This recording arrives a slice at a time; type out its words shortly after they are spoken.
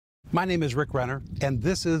My name is Rick Renner, and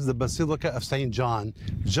this is the Basilica of St. John,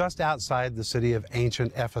 just outside the city of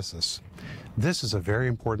ancient Ephesus. This is a very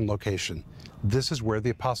important location. This is where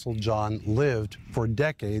the Apostle John lived for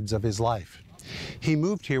decades of his life. He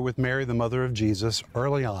moved here with Mary, the mother of Jesus,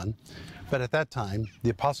 early on, but at that time,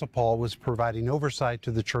 the Apostle Paul was providing oversight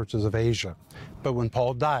to the churches of Asia. But when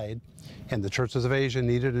Paul died, and the churches of Asia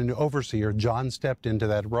needed a new overseer, John stepped into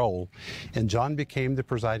that role, and John became the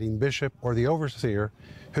presiding bishop or the overseer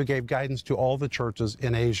who gave guidance to all the churches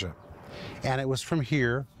in Asia. And it was from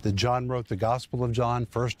here that John wrote the Gospel of John,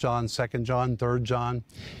 1 John, 2 John, 3 John.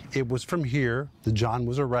 It was from here that John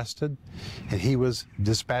was arrested, and he was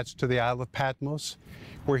dispatched to the Isle of Patmos,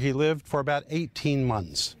 where he lived for about 18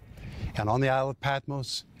 months. And on the Isle of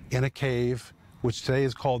Patmos, in a cave, which today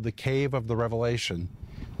is called the Cave of the Revelation,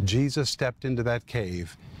 Jesus stepped into that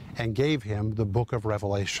cave and gave him the book of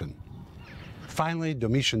Revelation. Finally,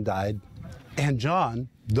 Domitian died, and John,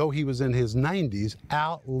 though he was in his 90s,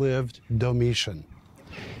 outlived Domitian.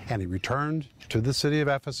 And he returned to the city of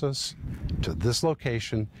Ephesus, to this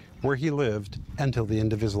location where he lived until the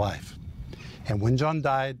end of his life. And when John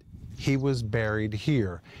died, he was buried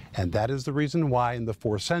here. And that is the reason why in the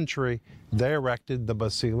 4th century, they erected the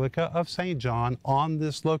Basilica of St. John on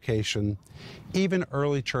this location. Even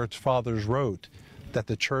early church fathers wrote that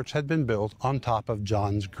the church had been built on top of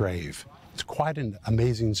John's grave. It's quite an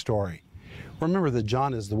amazing story. Remember that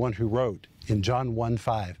John is the one who wrote in John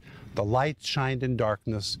 1:5, "The light shined in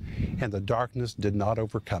darkness, and the darkness did not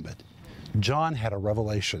overcome it." John had a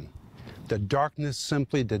revelation. The darkness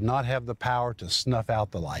simply did not have the power to snuff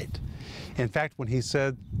out the light. In fact, when he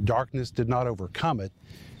said darkness did not overcome it,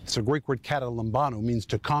 it's a Greek word katalambano, means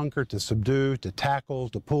to conquer, to subdue, to tackle,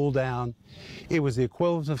 to pull down. It was the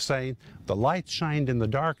equivalent of saying the light shined in the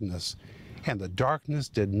darkness, and the darkness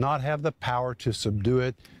did not have the power to subdue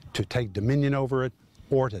it, to take dominion over it,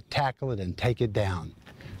 or to tackle it and take it down.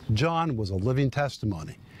 John was a living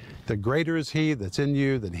testimony. The greater is he that's in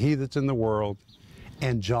you than he that's in the world.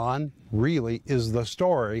 And John really is the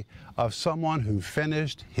story of someone who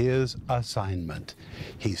finished his assignment.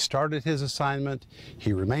 He started his assignment,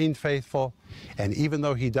 he remained faithful, and even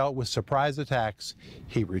though he dealt with surprise attacks,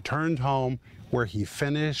 he returned home where he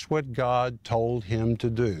finished what God told him to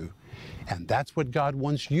do. And that's what God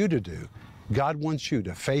wants you to do. God wants you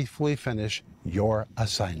to faithfully finish your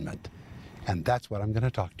assignment. And that's what I'm going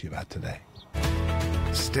to talk to you about today.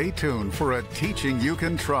 Stay tuned for a teaching you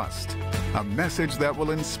can trust, a message that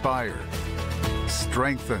will inspire,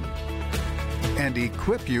 strengthen, and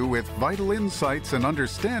equip you with vital insights and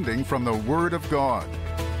understanding from the Word of God.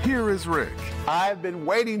 Here is Rick. I've been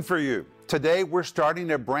waiting for you. Today we're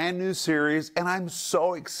starting a brand new series, and I'm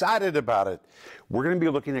so excited about it. We're going to be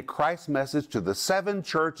looking at Christ's message to the 7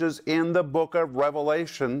 churches in the book of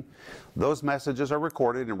Revelation. Those messages are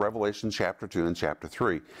recorded in Revelation chapter 2 and chapter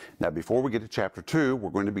 3. Now, before we get to chapter 2,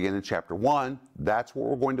 we're going to begin in chapter 1. That's what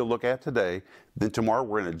we're going to look at today. Then tomorrow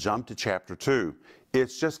we're going to jump to chapter 2.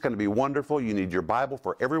 It's just going to be wonderful. You need your Bible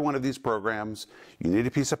for every one of these programs. You need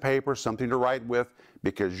a piece of paper, something to write with,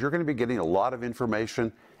 because you're going to be getting a lot of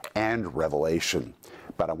information and revelation.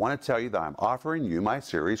 But I want to tell you that I'm offering you my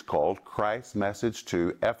series called Christ's Message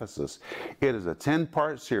to Ephesus. It is a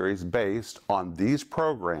 10-part series based on these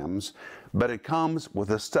programs, but it comes with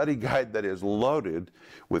a study guide that is loaded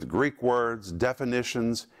with Greek words,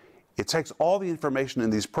 definitions. It takes all the information in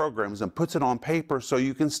these programs and puts it on paper so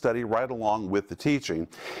you can study right along with the teaching.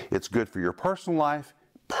 It's good for your personal life,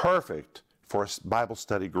 perfect for a Bible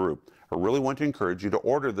study group. I really want to encourage you to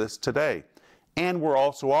order this today. And we're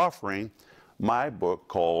also offering my book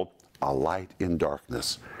called A Light in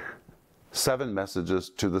Darkness, 7 messages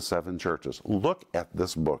to the 7 churches. Look at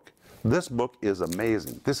this book. This book is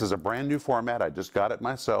amazing. This is a brand new format. I just got it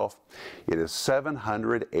myself. It is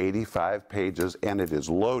 785 pages and it is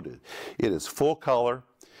loaded. It is full color.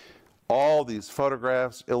 All these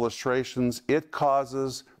photographs, illustrations, it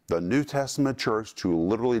causes the New Testament church to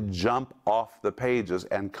literally jump off the pages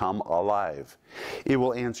and come alive. It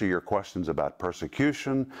will answer your questions about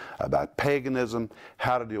persecution, about paganism,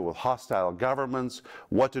 how to deal with hostile governments,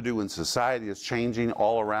 what to do when society is changing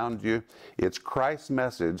all around you. It's Christ's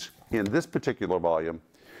message in this particular volume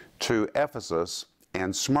to Ephesus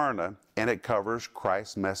and Smyrna, and it covers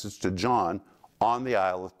Christ's message to John on the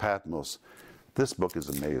Isle of Patmos. This book is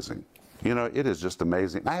amazing. You know, it is just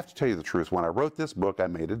amazing. I have to tell you the truth. When I wrote this book, I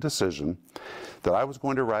made a decision that I was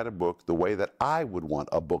going to write a book the way that I would want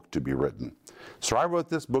a book to be written. So I wrote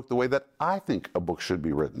this book the way that I think a book should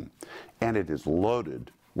be written. And it is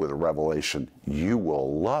loaded with a revelation. You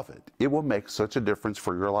will love it. It will make such a difference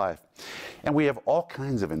for your life. And we have all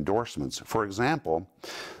kinds of endorsements. For example,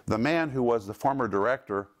 the man who was the former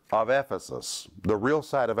director of Ephesus, the real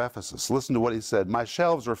site of Ephesus. Listen to what he said. My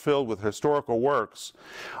shelves are filled with historical works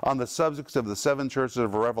on the subjects of the seven churches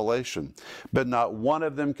of Revelation, but not one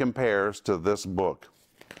of them compares to this book.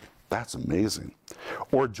 That's amazing.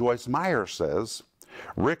 Or Joyce Meyer says,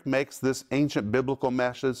 Rick makes this ancient biblical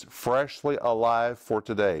message freshly alive for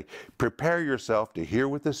today. Prepare yourself to hear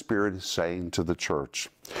what the Spirit is saying to the church.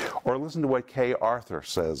 Or listen to what Kay Arthur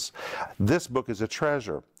says. This book is a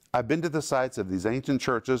treasure. I've been to the sites of these ancient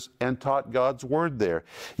churches and taught God's Word there,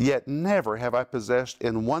 yet never have I possessed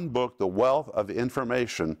in one book the wealth of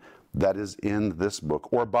information that is in this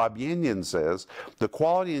book. Or Bob Yinion says, the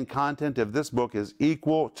quality and content of this book is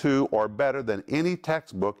equal to or better than any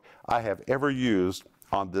textbook I have ever used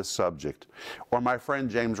on this subject. Or my friend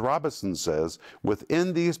James Robinson says,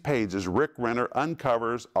 within these pages, Rick Renner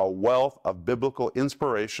uncovers a wealth of biblical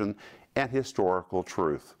inspiration and historical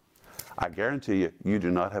truth. I guarantee you, you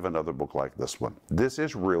do not have another book like this one. This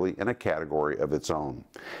is really in a category of its own.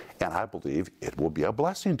 And I believe it will be a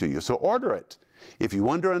blessing to you. So order it. If you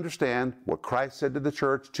want to understand what Christ said to the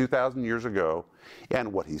church 2,000 years ago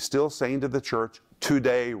and what he's still saying to the church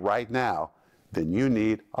today, right now, then you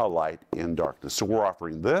need a light in darkness. So we're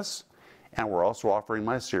offering this, and we're also offering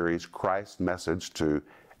my series, Christ's Message to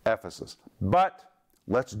Ephesus. But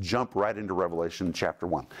let's jump right into Revelation chapter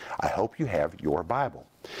 1. I hope you have your Bible.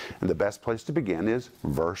 And the best place to begin is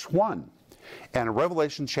verse 1. And in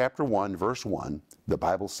Revelation chapter 1, verse 1, the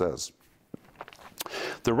Bible says,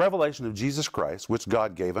 the revelation of Jesus Christ, which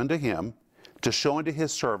God gave unto him, to show unto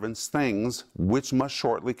his servants things which must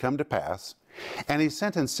shortly come to pass, and he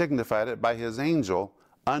sent and signified it by his angel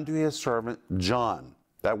unto his servant John.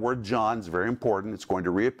 That word John is very important. It's going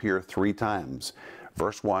to reappear 3 times.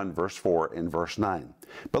 Verse 1, verse 4, and verse 9.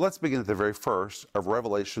 But let's begin at the very first of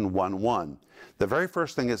Revelation 1:1. The very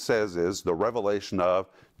first thing it says is the revelation of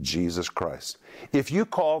Jesus Christ. If you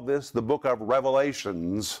call this the book of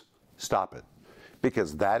Revelations, stop it,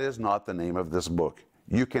 because that is not the name of this book.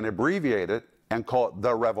 You can abbreviate it and call it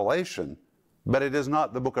the Revelation, but it is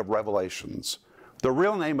not the book of Revelations. The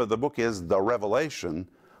real name of the book is the Revelation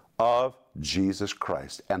of Jesus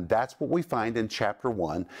Christ. And that's what we find in chapter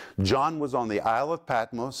 1. John was on the Isle of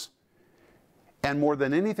Patmos, and more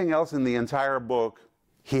than anything else in the entire book,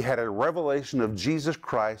 he had a revelation of Jesus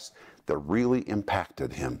Christ that really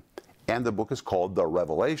impacted him. And the book is called The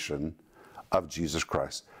Revelation of Jesus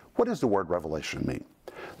Christ. What does the word revelation mean?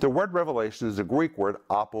 The word revelation is the Greek word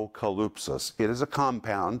apokalypsis. It is a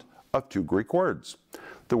compound of 2 Greek words.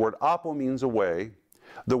 The word apo means away.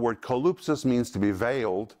 The word kalypsis means to be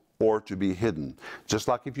veiled or to be hidden. Just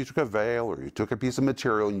like if you took a veil or you took a piece of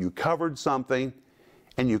material and you covered something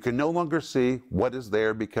and you can no longer see what is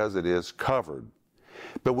there because it is covered.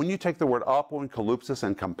 But when you take the word apo and kalypsis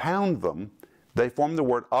and compound them, they form the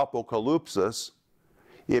word apokalypsis.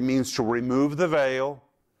 It means to remove the veil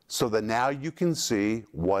so that now you can see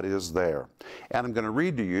what is there. And I'm going to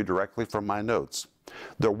read to you directly from my notes.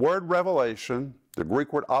 The word revelation, the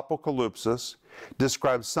Greek word apokalypsis,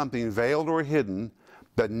 describes something veiled or hidden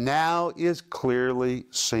that now is clearly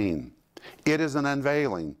seen. It is an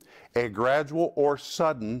unveiling, a gradual or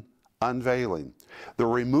sudden unveiling, the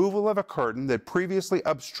removal of a curtain that previously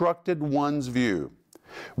obstructed one's view.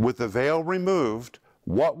 With the veil removed,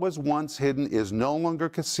 what was once hidden is no longer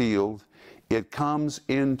concealed. It comes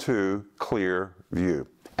into clear view.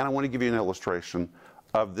 And I want to give you an illustration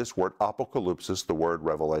of this word apokalypsis, the word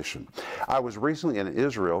revelation. I was recently in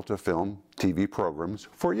Israel to film TV programs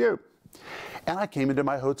for you. And I came into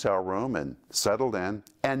my hotel room and settled in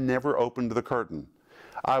and never opened the curtain.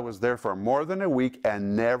 I was there for more than a week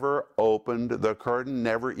and never opened the curtain,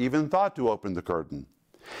 never even thought to open the curtain.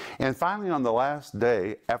 And finally, on the last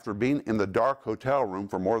day, after being in the dark hotel room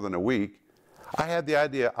for more than a week, I had the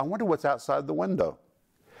idea, I wonder what's outside the window.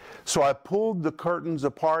 So I pulled the curtains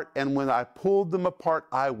apart, and when I pulled them apart,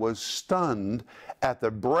 I was stunned at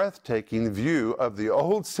the breathtaking view of the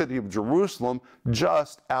old city of Jerusalem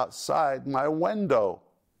just outside my window.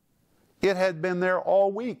 It had been there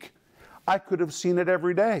all week. I could have seen it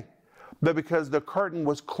every day. But because the curtain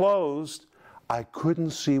was closed, I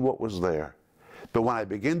couldn't see what was there. But when I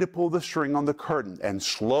began to pull the string on the curtain and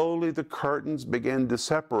slowly the curtains began to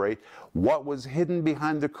separate, what was hidden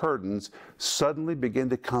behind the curtains suddenly began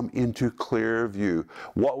to come into clear view.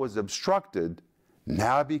 What was obstructed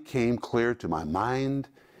now became clear to my mind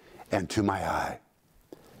and to my eye.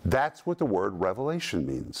 That's what the word revelation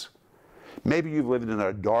means. Maybe you've lived in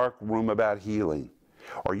a dark room about healing,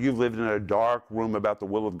 or you've lived in a dark room about the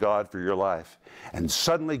will of God for your life, and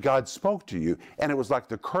suddenly God spoke to you, and it was like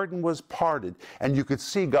the curtain was parted, and you could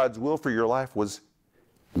see God's will for your life was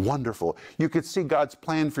wonderful. You could see God's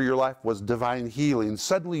plan for your life was divine healing.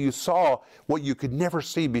 Suddenly you saw what you could never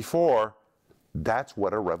see before. That's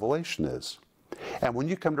what a revelation is. And when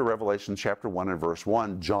you come to Revelation chapter 1 and verse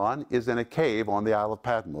 1, John is in a cave on the Isle of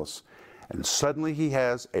Patmos, and suddenly he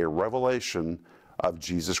has a revelation of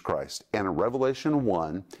Jesus Christ. And in Revelation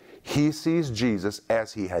 1, he sees Jesus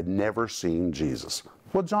as he had never seen Jesus.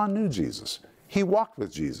 Well, John knew Jesus. He walked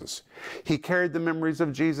with Jesus. He carried the memories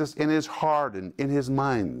of Jesus in his heart and in his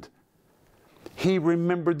mind. He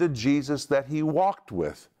remembered the Jesus that he walked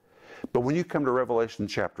with. But when you come to Revelation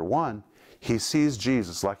chapter 1, he sees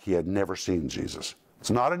Jesus like he had never seen Jesus. It's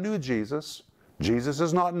not a new Jesus. Jesus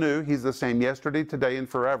is not new. He's the same yesterday, today, and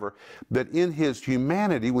forever. But in his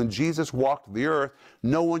humanity, when Jesus walked the earth,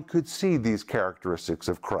 no one could see these characteristics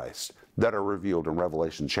of Christ that are revealed in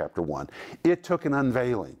Revelation chapter 1. It took an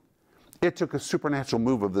unveiling. It took a supernatural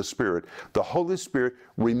move of the Spirit. The Holy Spirit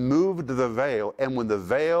removed the veil, and when the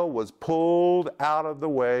veil was pulled out of the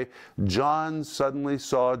way, John suddenly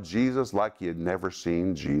saw Jesus like he had never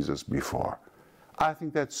seen Jesus before. I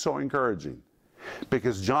think that's so encouraging,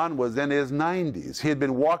 because John was in his 90s. He had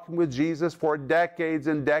been walking with Jesus for decades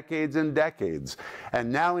and decades and decades.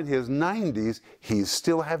 And now in his 90s, he's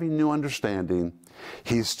still having new understanding.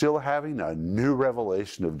 He's still having a new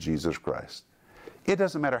revelation of Jesus Christ. It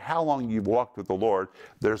doesn't matter how long you've walked with the Lord,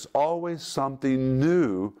 there's always something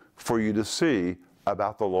new for you to see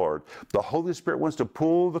about the Lord. The Holy Spirit wants to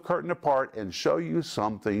pull the curtain apart and show you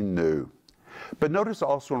something new. But notice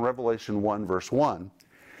also in Revelation 1 verse 1,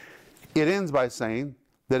 it ends by saying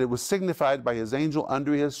that it was signified by his angel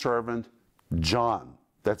unto his servant John.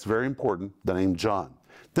 That's very important, the name John.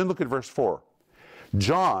 Then look at verse 4.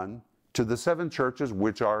 John to the 7 churches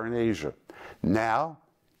which are in Asia. Now,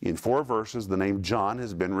 in 4 verses, the name John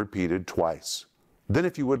has been repeated twice. Then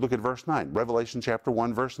if you would look at verse 9, Revelation chapter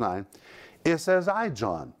 1, verse 9, it says, I,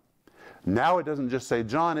 John. Now it doesn't just say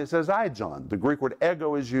John, it says I, John. The Greek word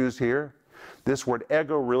ego is used here. This word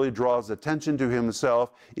ego really draws attention to himself.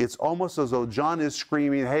 It's almost as though John is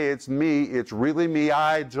screaming, hey, it's me, it's really me,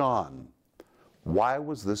 I, John. Why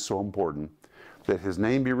was this so important? That his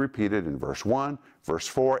name be repeated in verse 1, verse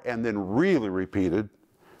 4, and then really repeated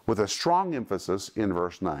with a strong emphasis in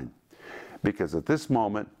verse 9. Because at this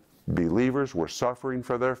moment, believers were suffering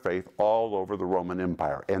for their faith all over the Roman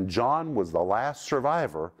Empire. And John was the last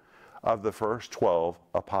survivor of the first 12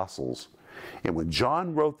 apostles. And when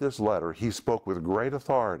John wrote this letter, he spoke with great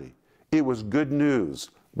authority. It was good news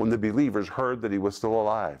when the believers heard that he was still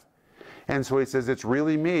alive. And so he says, it's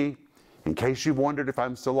really me. In case you've wondered if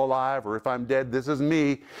I'm still alive or if I'm dead, this is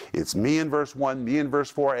me. It's me in verse 1, me in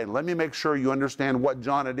verse 4, and let me make sure you understand what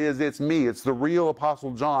John it is. It's me. It's the real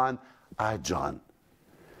Apostle John, I, John.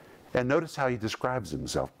 And notice how he describes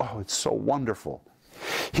himself. Oh, it's so wonderful.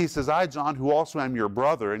 He says, I, John, who also am your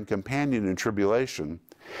brother and companion in tribulation,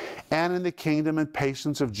 and in the kingdom and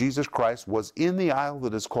patience of Jesus Christ, was in the isle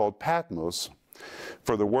that is called Patmos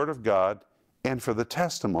for the word of God and for the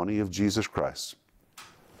testimony of Jesus Christ.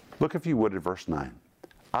 Look, if you would, at verse 9.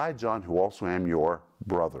 I, John, who also am your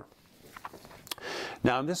brother.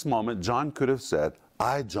 Now, in this moment, John could have said,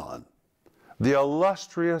 I, John, the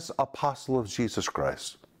illustrious apostle of Jesus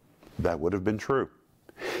Christ. That would have been true.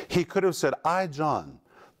 He could have said, I, John,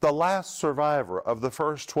 the last survivor of the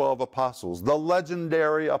first 12 apostles, the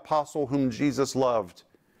legendary apostle whom Jesus loved.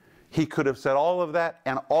 He could have said all of that,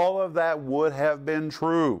 and all of that would have been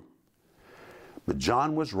true. But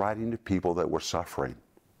John was writing to people that were suffering.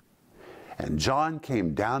 And John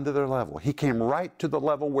came down to their level. He came right to the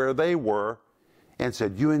level where they were and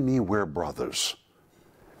said, you and me, we're brothers.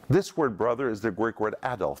 This word brother is the Greek word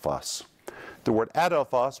adelphos. The word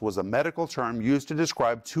adelphos was a medical term used to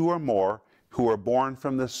describe 2 or more who were born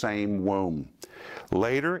from the same womb.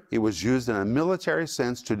 Later, it was used in a military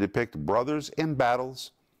sense to depict brothers in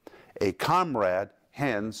battles, a comrade,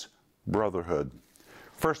 hence brotherhood.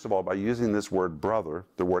 First of all, by using this word brother,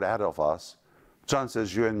 the word adelphos, John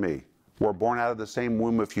says, you and me. We're born out of the same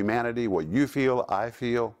womb of humanity. What you feel, I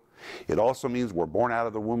feel. It also means we're born out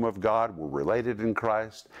of the womb of God. We're related in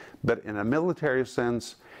Christ. But in a military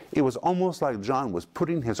sense, it was almost like John was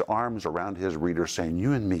putting his arms around his reader saying,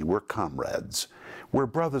 you and me, we're comrades. We're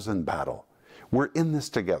brothers in battle. We're in this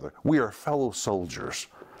together. We are fellow soldiers.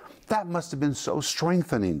 That must have been so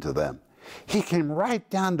strengthening to them. He came right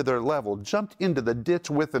down to their level, jumped into the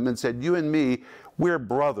ditch with them and said, you and me, we're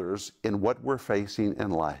brothers in what we're facing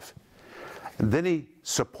in life. And then he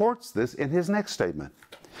supports this in his next statement.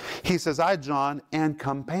 He says, I, John, and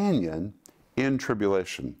companion in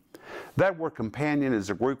tribulation. That word companion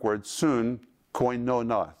is a Greek word soon,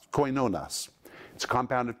 koinonas. It's a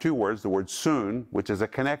compound of 2 words. The word soon, which is a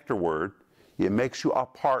connector word, It makes you a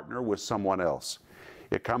partner with someone else.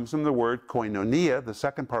 It comes from the word koinonia, the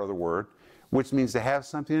second part of the word, which means to have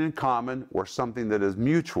something in common or something that is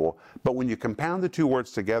mutual. But when you compound the two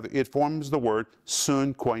words together, it forms the word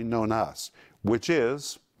sun koinonas, which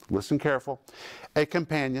is, listen careful, a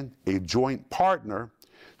companion, a joint partner,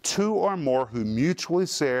 two or more who mutually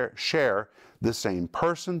share the same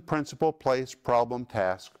person, principle, place, problem,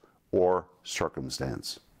 task, or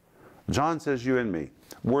circumstance. John says you and me,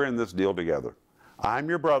 we're in this deal together. I'm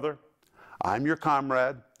your brother, I'm your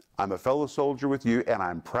comrade, I'm a fellow soldier with you, and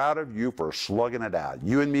I'm proud of you for slugging it out.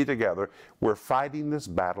 You and me together, we're fighting this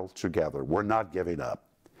battle together. We're not giving up.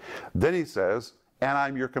 Then he says, and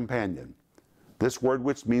I'm your companion. This word,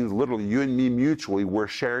 which means literally you and me mutually, we're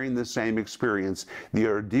sharing the same experience. The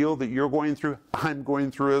ordeal that you're going through, I'm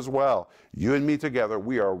going through as well. You and me together,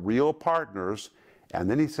 we are real partners. And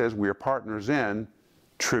then he says we are partners in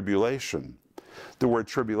tribulation. The word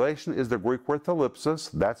tribulation is the Greek word thalipsis.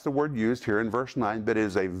 That's the word used here in verse 9, but it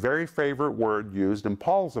is a very favorite word used in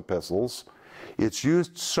Paul's epistles. It's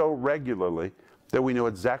used so regularly that we know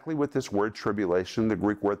exactly what this word tribulation, the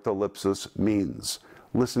Greek word thalipsis, means.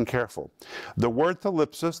 Listen careful. The word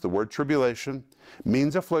thalipsis, the word tribulation,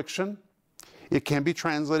 means affliction. It can be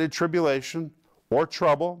translated tribulation or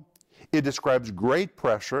trouble. It describes great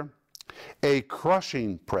pressure, a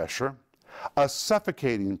crushing pressure, a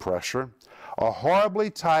suffocating pressure, a horribly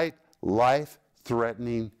tight,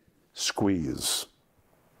 life-threatening squeeze.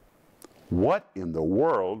 What in the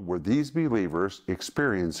world were these believers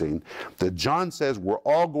experiencing that John says we're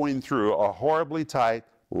all going through a horribly tight,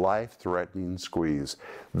 life-threatening squeeze?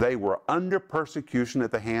 They were under persecution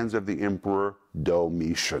at the hands of the Emperor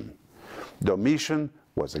Domitian. Domitian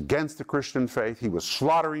was against the Christian faith. He was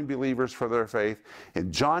slaughtering believers for their faith,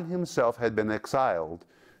 and John himself had been exiled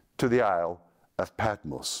to the Isle of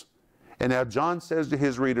Patmos. And now John says to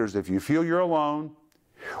his readers, if you feel you're alone,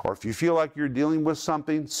 or if you feel like you're dealing with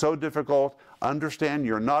something so difficult, understand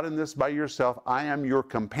you're not in this by yourself. I am your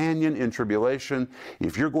companion in tribulation.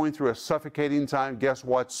 If you're going through a suffocating time, guess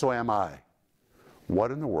what? So am I.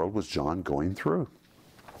 What in the world was John going through?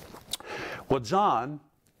 Well, John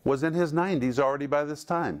was in his 90s already by this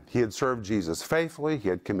time. He had served Jesus faithfully. He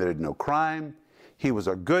had committed no crime. He was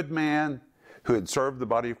a good man who had served the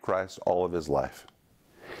body of Christ all of his life.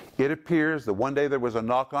 It appears that one day there was a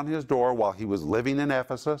knock on his door while he was living in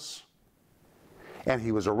Ephesus, and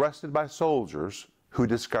he was arrested by soldiers who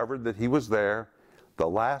discovered that he was there, the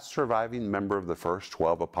last surviving member of the first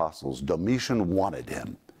 12 apostles. Domitian wanted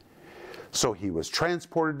him. So he was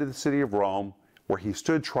transported to the city of Rome, where he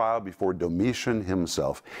stood trial before Domitian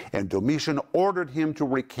himself. And Domitian ordered him to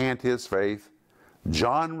recant his faith.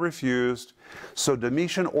 John refused, so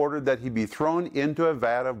Domitian ordered that he be thrown into a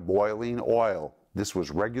vat of boiling oil. This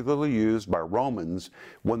was regularly used by Romans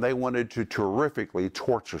when they wanted to terrifically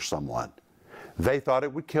torture someone. They thought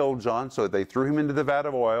it would kill John, so they threw him into the vat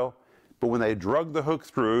of oil, but when they drug the hook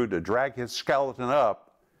through to drag his skeleton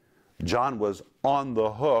up, John was on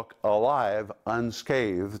the hook, alive,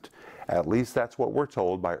 unscathed. At least that's what we're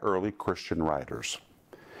told by early Christian writers.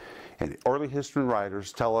 And early history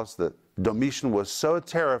writers tell us that Domitian was so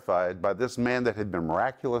terrified by this man that had been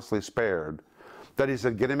miraculously spared that he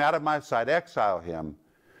said, get him out of my sight, exile him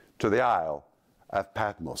to the Isle of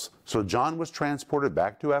Patmos. So John was transported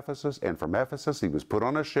back to Ephesus, and from Ephesus he was put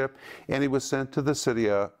on a ship and he was sent to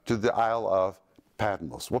the Isle of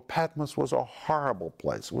Patmos. Well, Patmos was a horrible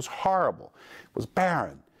place. It was horrible. It was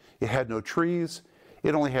barren. It had no trees.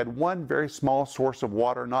 It only had one very small source of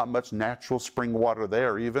water, not much natural spring water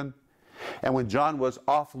there even. And when John was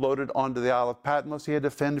offloaded onto the Isle of Patmos, he had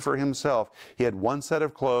to fend for himself. He had one set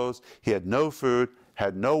of clothes, he had no food,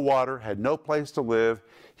 had no water, had no place to live.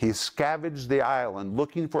 He scavenged the island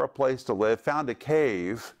looking for a place to live, found a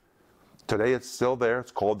cave. Today it's still there.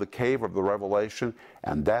 It's called the Cave of the Revelation,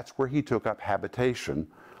 and that's where he took up habitation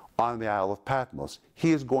on the Isle of Patmos.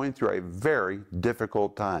 He is going through a very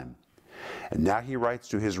difficult time. And now he writes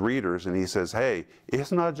to his readers and he says, hey,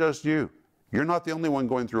 it's not just you. You're not the only one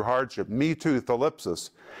going through hardship. Me too, thalipsis.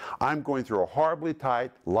 I'm going through a horribly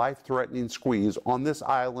tight, life-threatening squeeze on this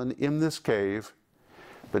island, in this cave.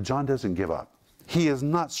 But John doesn't give up. He is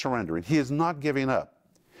not surrendering. He is not giving up.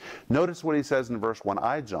 Notice what he says in verse 1,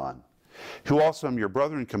 I, John, who also am your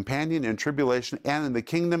brother and companion in tribulation and in the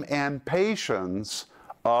kingdom and patience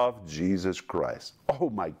of Jesus Christ. Oh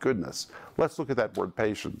my goodness. Let's look at that word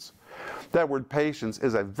patience. That word patience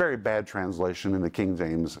is a very bad translation in the King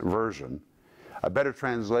James Version. A better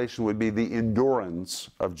translation would be the endurance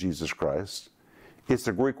of Jesus Christ. It's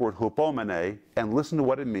the Greek word hupomene, and listen to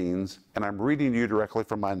what it means, and I'm reading to you directly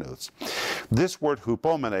from my notes. This word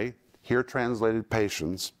hupomene, here translated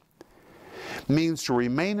patience, means to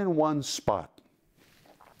remain in one spot,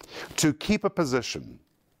 to keep a position,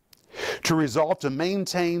 to resolve to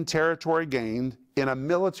maintain territory gained. In a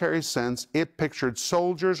military sense, it pictured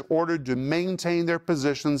soldiers ordered to maintain their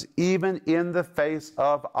positions even in the face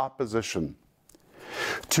of opposition,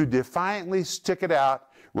 to defiantly stick it out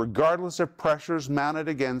regardless of pressures mounted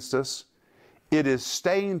against us. It is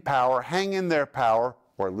staying power, hang in there power,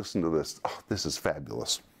 or listen to this. Oh, this is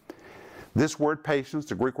fabulous. This word patience,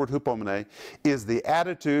 the Greek word hupomene, is the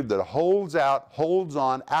attitude that holds out, holds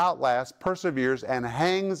on, outlasts, perseveres, and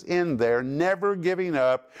hangs in there, never giving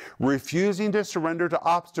up, refusing to surrender to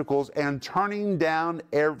obstacles, and turning down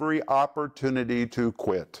every opportunity to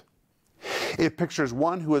quit. It pictures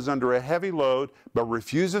one who is under a heavy load but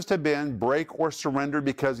refuses to bend, break, or surrender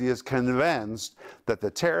because he is convinced that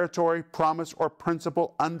the territory, promise, or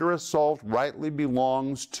principle under assault rightly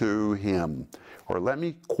belongs to him. Or let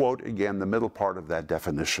me quote again the middle part of that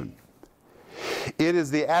definition. It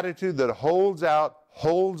is the attitude that holds out,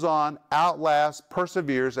 holds on, outlasts,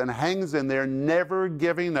 perseveres, and hangs in there, never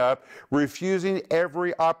giving up, refusing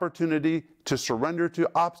every opportunity to surrender to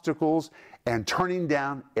obstacles, and turning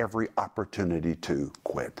down every opportunity to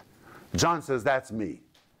quit. John says, that's me.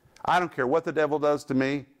 I don't care what the devil does to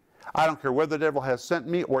me. I don't care whether the devil has sent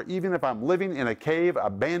me, or even if I'm living in a cave,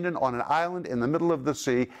 abandoned on an island in the middle of the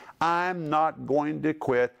sea, I'm not going to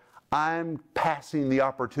quit. I'm passing the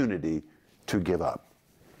opportunity to give up.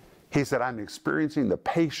 He said, I'm experiencing the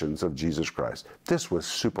patience of Jesus Christ. This was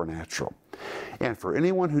supernatural. And for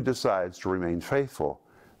anyone who decides to remain faithful,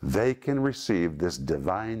 they can receive this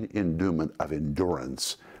divine endowment of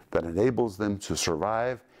endurance that enables them to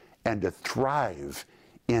survive and to thrive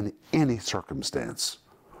in any circumstance.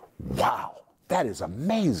 Wow, that is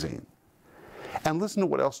amazing. And listen to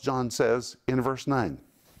what else John says in verse 9.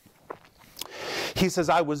 He says,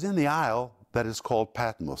 I was in the isle that is called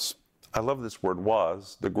Patmos. I love this word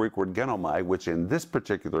was, the Greek word genomai, which in this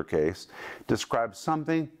particular case describes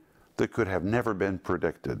something that could have never been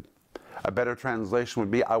predicted. A better translation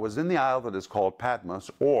would be, I was in the isle that is called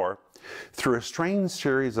Patmos, or through a strange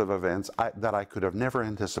series of events that I could have never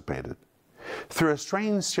anticipated, through a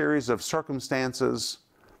strange series of circumstances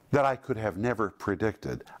that I could have never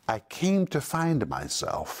predicted, I came to find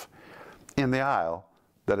myself in the isle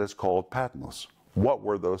that is called Patmos. What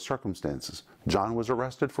were those circumstances? John was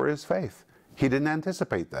arrested for his faith. He didn't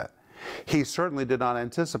anticipate that. He certainly did not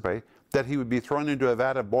anticipate that he would be thrown into a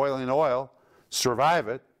vat of boiling oil, survive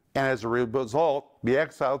it, and as a result, be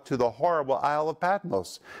exiled to the horrible Isle of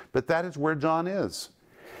Patmos. But that is where John is.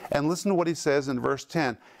 And listen to what he says in verse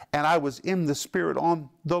 10, and I was in the Spirit on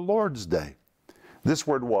the Lord's day. This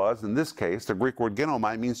word was, in this case, the Greek word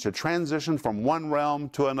genomai, means to transition from one realm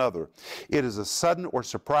to another. It is a sudden or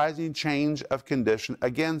surprising change of condition.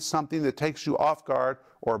 Again, something that takes you off guard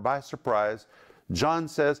or by surprise. John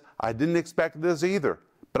says, I didn't expect this either,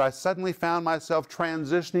 but I suddenly found myself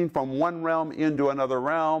transitioning from one realm into another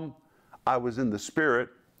realm. I was in the Spirit.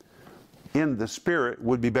 In the Spirit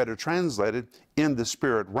would be better translated, in the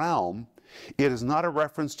Spirit realm. It is not a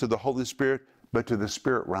reference to the Holy Spirit, but to the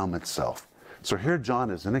Spirit realm itself. So here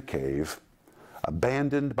John is in a cave,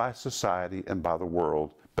 abandoned by society and by the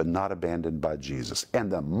world, but not abandoned by Jesus.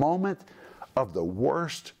 And the moment of the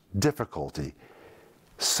worst difficulty,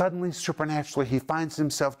 suddenly, supernaturally, he finds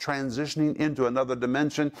himself transitioning into another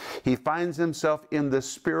dimension. He finds himself in the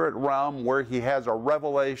spirit realm where he has a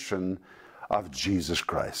revelation of Jesus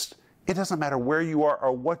Christ. It doesn't matter where you are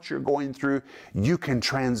or what you're going through, you can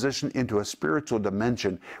transition into a spiritual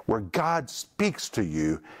dimension where God speaks to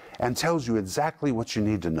you and tells you exactly what you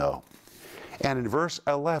need to know. And in verse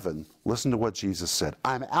 11, listen to what Jesus said.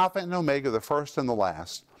 I'm Alpha and Omega, the first and the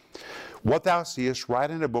last. What thou seest,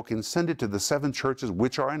 write in a book and send it to the 7 churches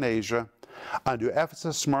which are in Asia, unto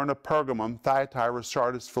Ephesus, Smyrna, Pergamum, Thyatira,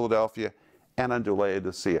 Sardis, Philadelphia, and unto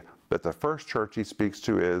Laodicea. But the first church he speaks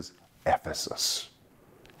to is Ephesus.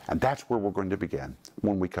 And that's where we're going to begin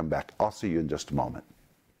when we come back. I'll see you in just a moment.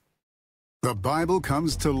 The Bible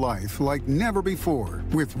comes to life like never before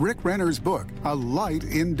with Rick Renner's book, A Light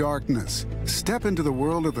in Darkness. Step into the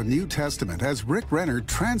world of the New Testament as Rick Renner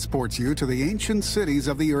transports you to the ancient cities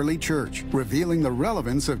of the early church, revealing the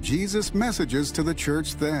relevance of Jesus' messages to the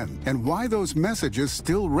church then and why those messages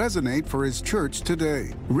still resonate for his church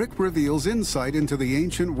today. Rick reveals insight into the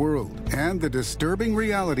ancient world and the disturbing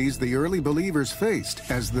realities the early believers faced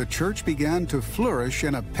as the church began to flourish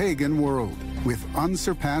in a pagan world. With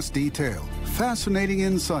unsurpassed detail, fascinating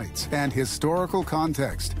insights and historical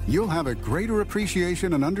context, you'll have a greater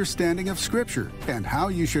appreciation and understanding of Scripture and how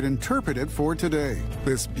you should interpret it for today.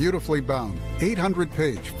 This beautifully bound,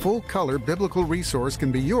 800-page, full-color biblical resource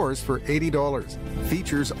can be yours for $80.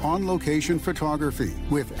 Features on-location photography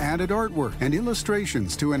with added artwork and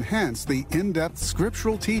illustrations to enhance the in-depth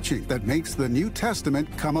scriptural teaching that makes the New Testament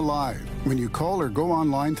come alive. When you call or go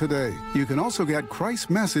online today, you can also get Christ's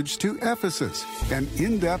Message to Ephesus, an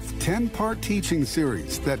in-depth 10-part teaching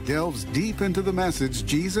series that delves deep into the message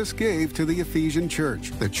Jesus gave to the Ephesian church.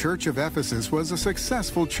 The church of Ephesus was a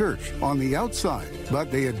successful church on the outside,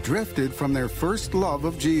 but they had drifted from their first love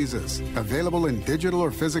of Jesus. Available in digital or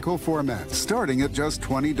physical formats, starting at just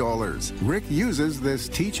 $20. Rick uses this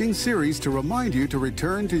teaching series to remind you to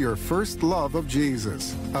return to your first love of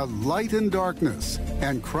Jesus, a light in darkness,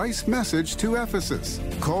 and Christ's Message to Ephesus.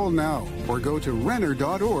 Call now or go to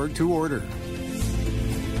renner.org to order.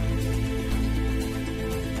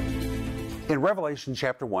 In Revelation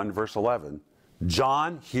chapter 1, verse 11,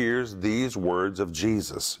 John hears these words of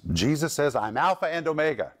Jesus. Jesus says, I'm Alpha and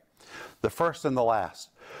Omega, the first and the last.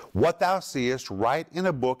 What thou seest, write in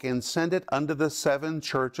a book and send it unto the 7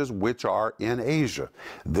 churches which are in Asia.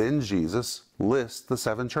 Then Jesus lists the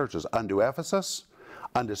 7 churches, unto Ephesus,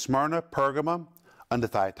 unto Smyrna, Pergamum, unto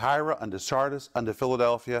Thyatira, unto Sardis, unto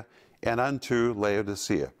Philadelphia, and unto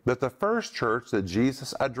Laodicea. But the first church that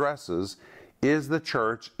Jesus addresses is the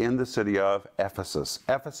church in the city of Ephesus.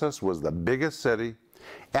 Ephesus was the biggest city,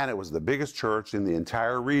 and it was the biggest church in the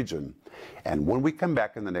entire region. And when we come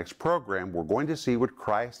back in the next program, we're going to see what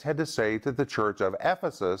Christ had to say to the church of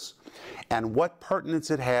Ephesus and what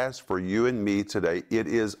pertinence it has for you and me today. It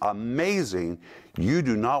is amazing. You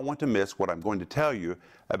do not want to miss what I'm going to tell you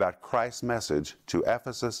about Christ's message to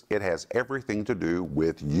Ephesus. It has everything to do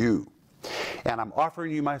with you. And I'm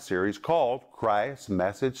offering you my series called Christ's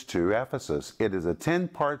Message to Ephesus. It is a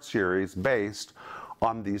 10-part series based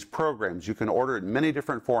on these programs. You can order it in many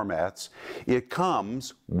different formats. It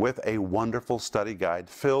comes with a wonderful study guide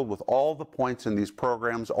filled with all the points in these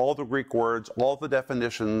programs, all the Greek words, all the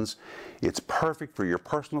definitions. It's perfect for your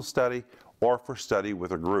personal study or for study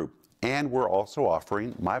with a group. And we're also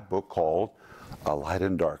offering my book called A Light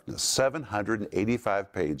in Darkness,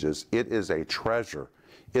 785 pages. It is a treasure.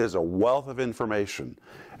 It is a wealth of information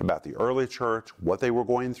about the early church, what they were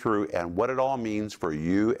going through, and what it all means for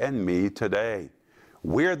you and me today.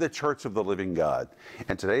 We're the church of the living God,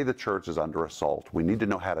 and today the church is under assault. We need to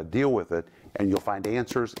know how to deal with it, and you'll find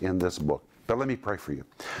answers in this book. But let me pray for you.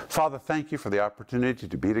 Father, thank you for the opportunity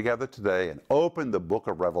to be together today and open the book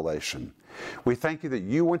of Revelation. We thank you that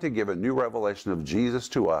you want to give a new revelation of Jesus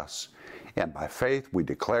to us, and by faith we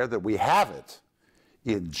declare that we have it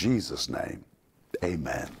in Jesus' name.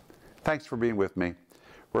 Amen. Thanks for being with me.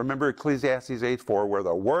 Remember Ecclesiastes 8:4, where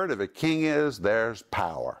the word of a king is, there's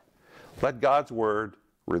power. Let God's word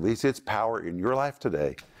release its power in your life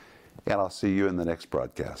today, and I'll see you in the next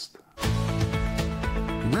broadcast.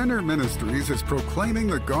 Renner Ministries is proclaiming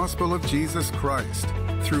the gospel of Jesus Christ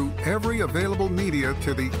through every available media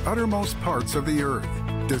to the uttermost parts of the earth.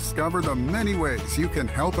 Discover the many ways you can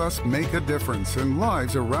help us make a difference in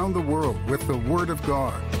lives around the world with the Word of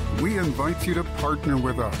God. We invite you to partner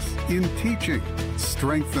with us in teaching,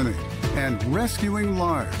 strengthening, and rescuing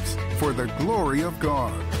lives for the glory of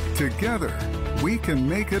God. Together, we can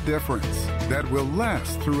make a difference that will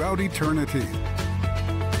last throughout eternity.